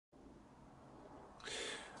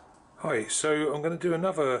Hi, so I'm going to do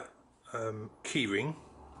another keyring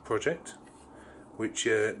project, which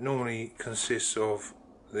normally consists of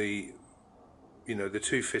the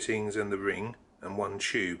two fittings and the ring and one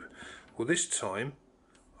tube. Well, this time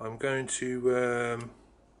I'm going to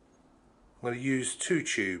use two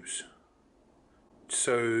tubes,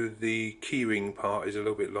 so the keyring part is a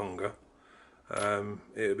little bit longer.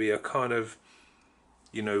 It'll be a kind of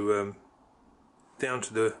down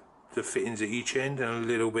to the fittings at each end and a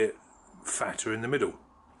little bit fatter in the middle.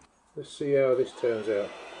 Let's see how this turns out.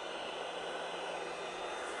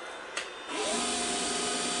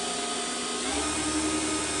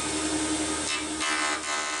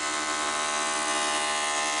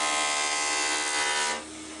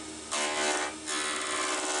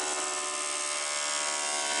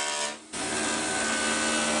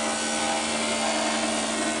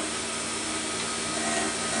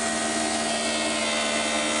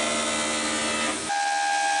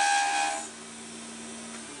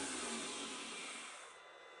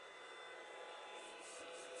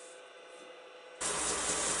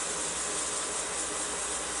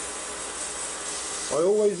 I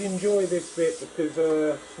always enjoy this bit because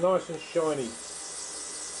it's nice and shiny.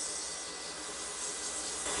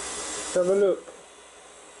 Let's have a look.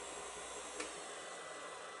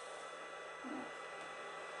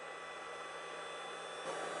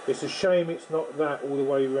 It's a shame it's not that all the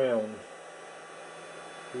way round.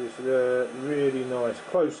 It's really nice.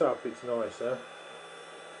 Close up it's nicer.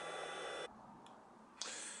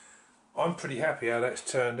 I'm pretty happy how that's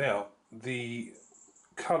turned out. The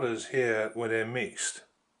colours here where they're mixed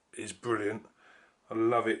is brilliant. I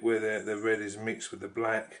love it where the red is mixed with the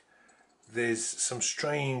black. There's some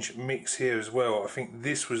strange mix here as well. I think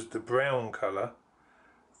this was the brown colour.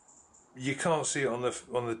 You can't see it on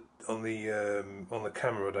the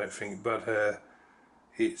camera, I don't think, but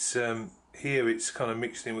it's here it's kind of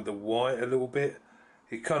mixed in with the white a little bit.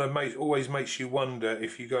 It kind of always makes you wonder,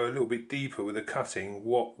 if you go a little bit deeper with the cutting,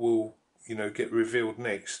 what will get revealed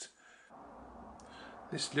next.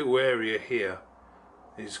 This little area here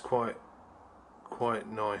is quite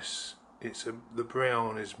nice. It's the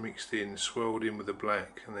brown is mixed in, swirled in with the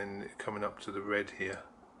black, and then coming up to the red here.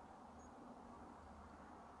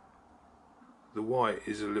 The white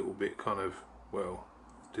is a little bit kind of, well,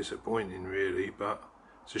 disappointing really, but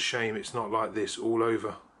it's a shame it's not like this all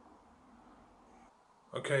over.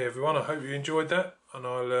 Okay everyone, I hope you enjoyed that, and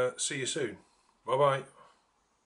I'll see you soon. Bye bye.